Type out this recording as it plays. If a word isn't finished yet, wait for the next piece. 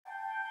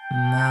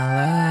My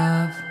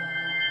love.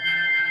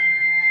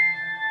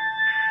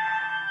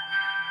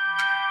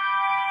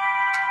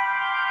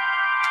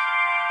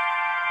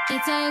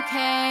 It's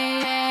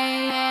okay.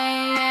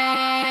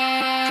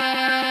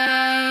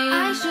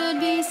 I should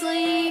be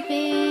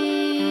sleeping.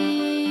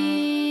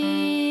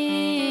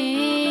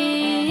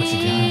 What you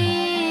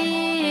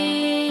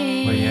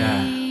doing? Where you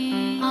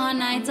at? On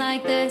nights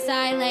like this,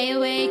 I lay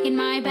awake in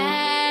my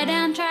bed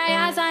and try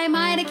as I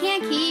might, I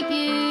can't keep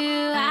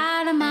you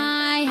out of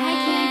my head.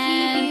 I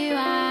can't keep you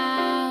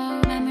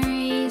out.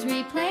 Memories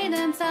replay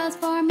themselves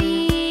for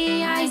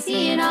me. I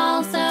see it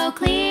all so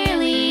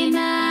clearly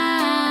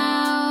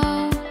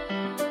now.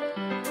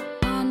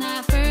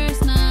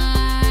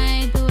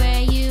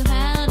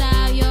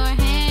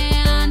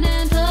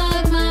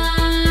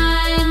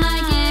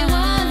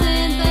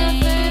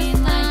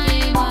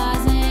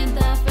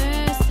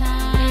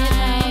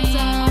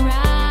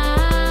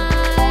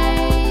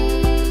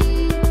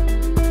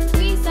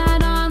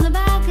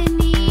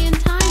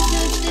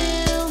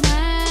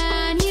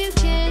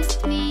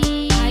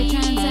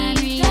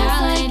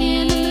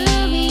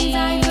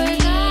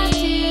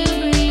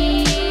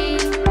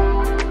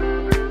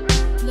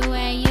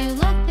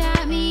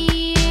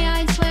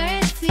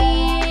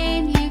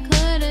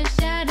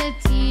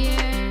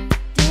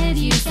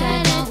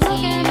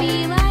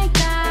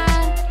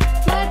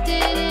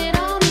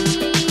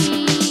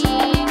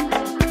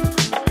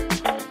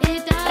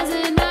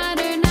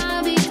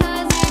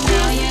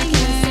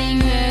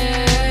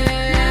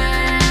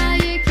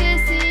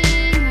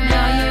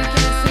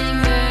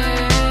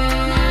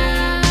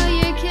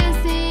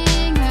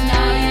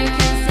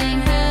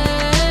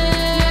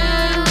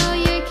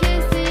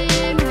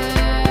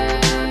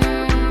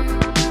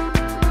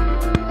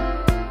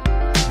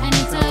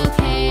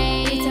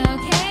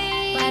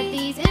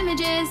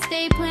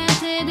 Stay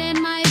planted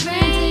in my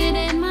brain,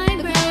 never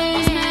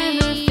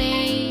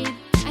fade.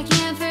 I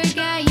can't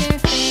forget your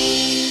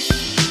face,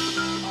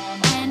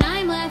 and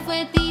I'm left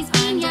with these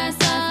vignettes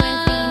of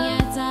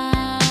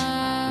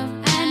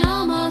an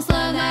almost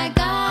love that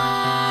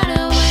got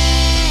away.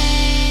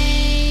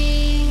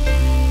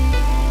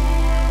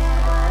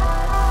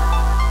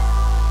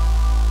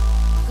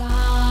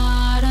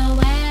 Got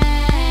away.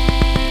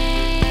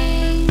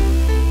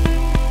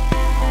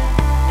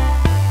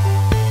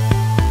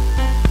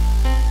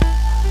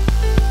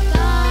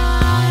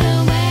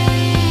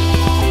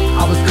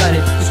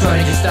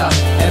 Stuff.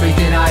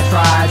 Everything I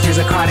tried, tears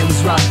I cried, it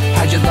was rough.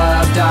 Had your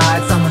love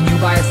died, someone new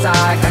by your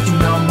side, got you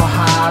number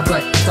high,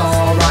 but it's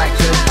alright,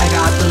 cause I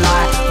got the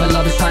light. My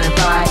love is trying to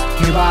fly,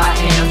 here I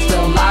am,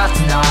 still alive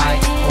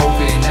tonight.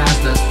 Open as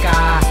the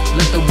sky,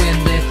 let the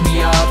wind lift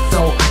me up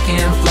so I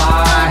can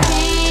fly.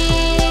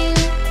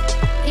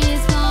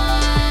 It's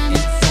gone, and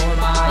so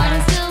am I. But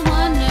I still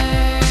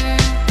wonder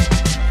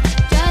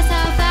just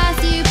how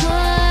fast you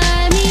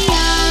put me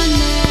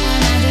under. A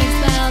magic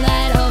spell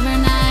that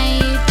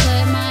overnight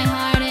put my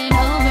heart in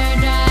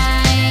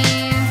overdrive.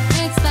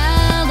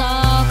 Expelled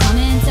all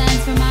common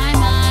sense from my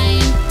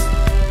mind.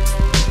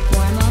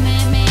 For a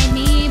moment made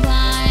me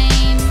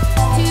blind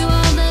to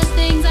all the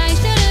things I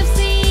should have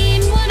seen,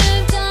 would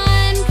have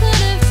done,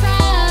 could have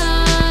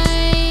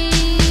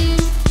tried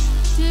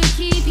to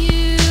keep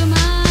you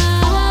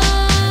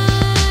mine,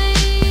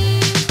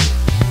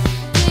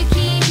 to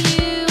keep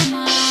you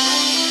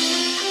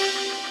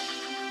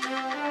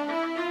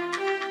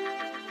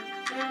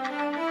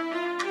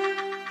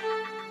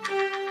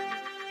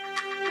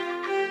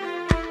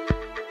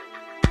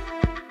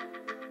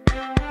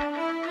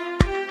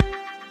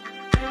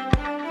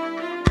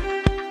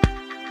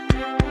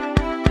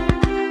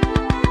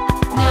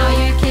Now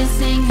you're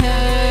kissing her.